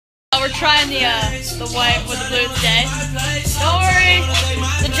We're trying the white with the blue today. Don't worry,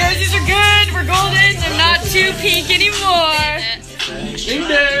 the jerseys are good. We're golden. They're not too pink anymore. Ding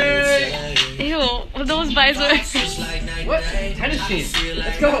ding! Ew, those vibes were. What? Tennis team.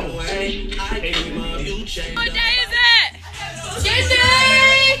 Let's go. What day is it?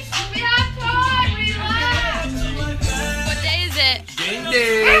 Tuesday. We have fun. Relax. What day is it? Ding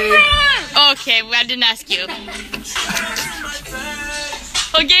ding! Okay, I didn't ask you.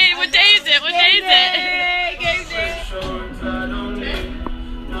 Okay, what day is it? What day is it? Game day.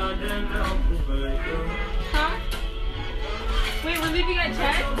 Huh? Wait, we're leaving at 10?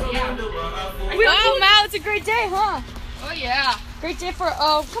 Yeah. Oh, Mal, it's a great day, huh? Oh, yeah. Great day for,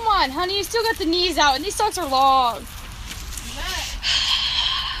 oh, come on, honey, you still got the knees out, and these socks are long.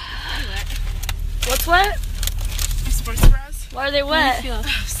 What's wet? My sports bras. Why are they wet? Oh,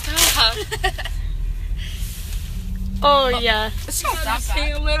 stop. Oh, yeah. It's not that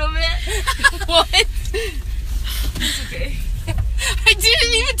bad. A little bit. What? It's okay. I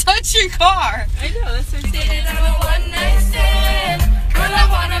didn't even touch your car. I know, that's what I'm saying. On a one night stand, girl, I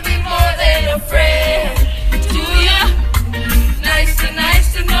wanna be more than a friend. Do ya? Nice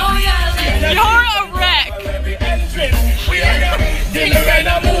to know ya. You're a wreck. We are the dinner and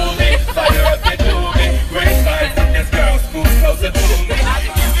a movie. Fire up the tubing. Great vibes in this girl's school, closer to me. I'm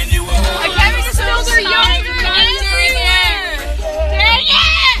giving you a I can't even still do younger everywhere. Dang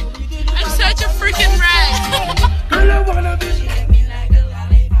it! I'm such a freaking wreck. girl, I wanna be.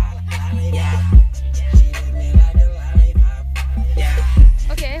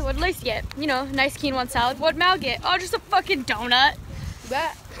 Okay, what'd Lacey get? You know, nice quinoa salad. What'd Mal get? Oh, just a fucking donut.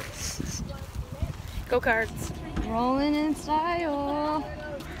 That. Go-karts. Rolling in style.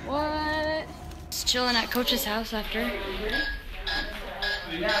 What? Just chilling at Coach's house after. How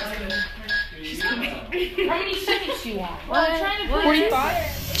many seconds do you want? What?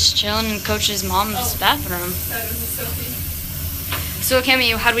 45? Just chilling in Coach's mom's bathroom. So,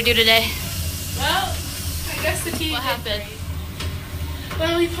 Cammy, how'd we do today? Well, I guess the team. What happened?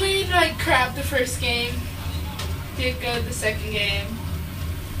 Well, we played like crap the first game. Did good the second game.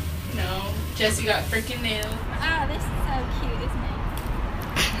 No, Jesse got freaking nailed. Oh, this is so cute, isn't it?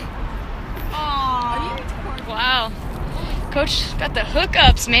 Aww. Wow. Coach got the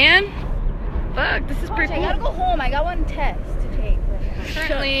hookups, man. Fuck, this is pretty I cool. gotta go home. I got one test to take.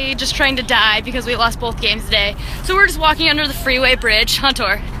 Currently just trying to die because we lost both games today. So we're just walking under the freeway bridge on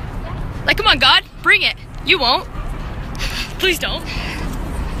tour. Like, come on, God, bring it. You won't. Please don't.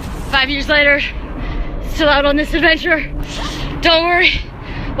 5 years later, still out on this adventure. Don't worry,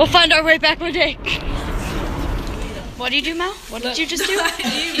 we'll find our way back one day. What did you do, Mal? What did you just do?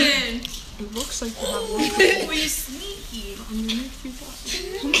 Even. It looks like you have one. Were you sneaky?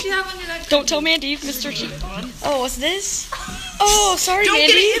 Don't you have under that? Don't tell Mandy, Mr. Cheap. Oh, what's this? Oh, sorry, Don't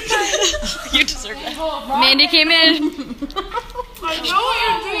Mandy. get hit You deserve that. Mandy came in. I know what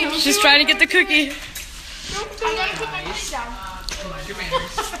you're doing. She's trying to get the cookie. I gotta put my plate down.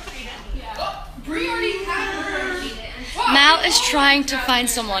 Bree already had her. Mal is trying to find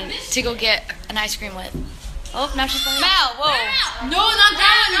someone to go get an ice cream with. Oh, now she's finding Mal, whoa. No, not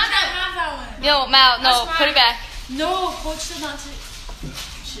that one. Not that one. Yo, Mal, no, put it back. No, Coach said not to.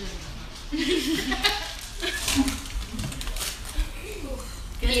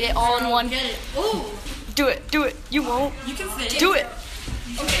 Eat it all in one. Get it. Oh, Do it, do it. You won't. you can fit it. Do it.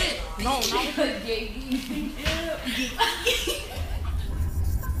 Okay. No, not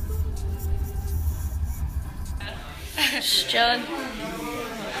Just chilling.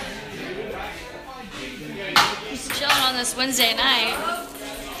 Just chilling on this Wednesday night.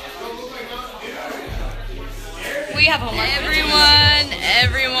 We have homework. Everyone.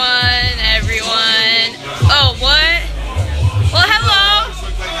 Oh, what? Well, hello.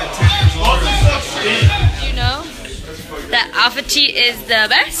 Do you know that Alpha Tea is the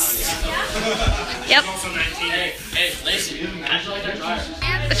best? Yep.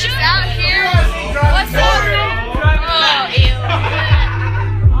 But she's out here. What's up? Oh, ew.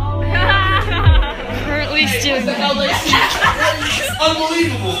 Currently still.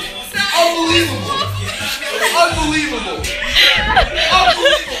 Unbelievable!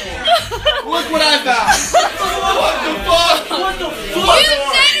 Look what I found! What the fuck? You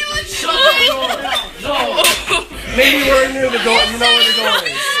said it was Maybe we're new to go. You know where the door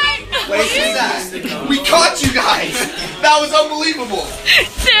is. Wait, what's that? We caught you guys! That was unbelievable!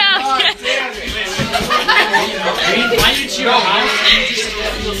 Damn. God damn it! Why did you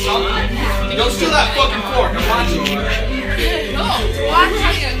Go steal that fucking fork. I'm watching.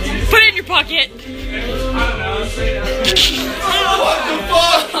 Put it in your pocket. What the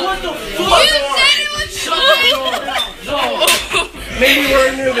fuck? You said it was Maybe we're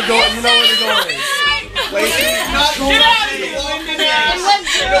near the door. You know where the door is. Lacey's not going to the welcome ass.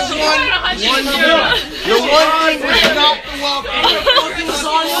 Your one thing was not the welcome.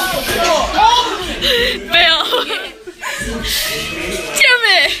 Fail. Damn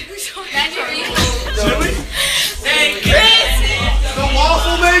it. The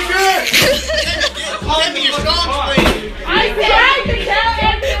waffle maker.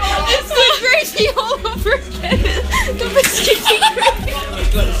 It's the crazy all over again. The biscuit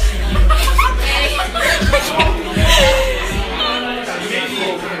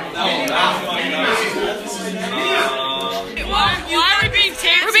Why are we being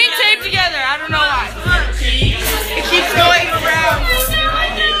taped? We're being taped together. I don't know why. It keeps going around.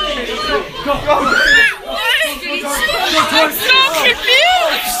 Go.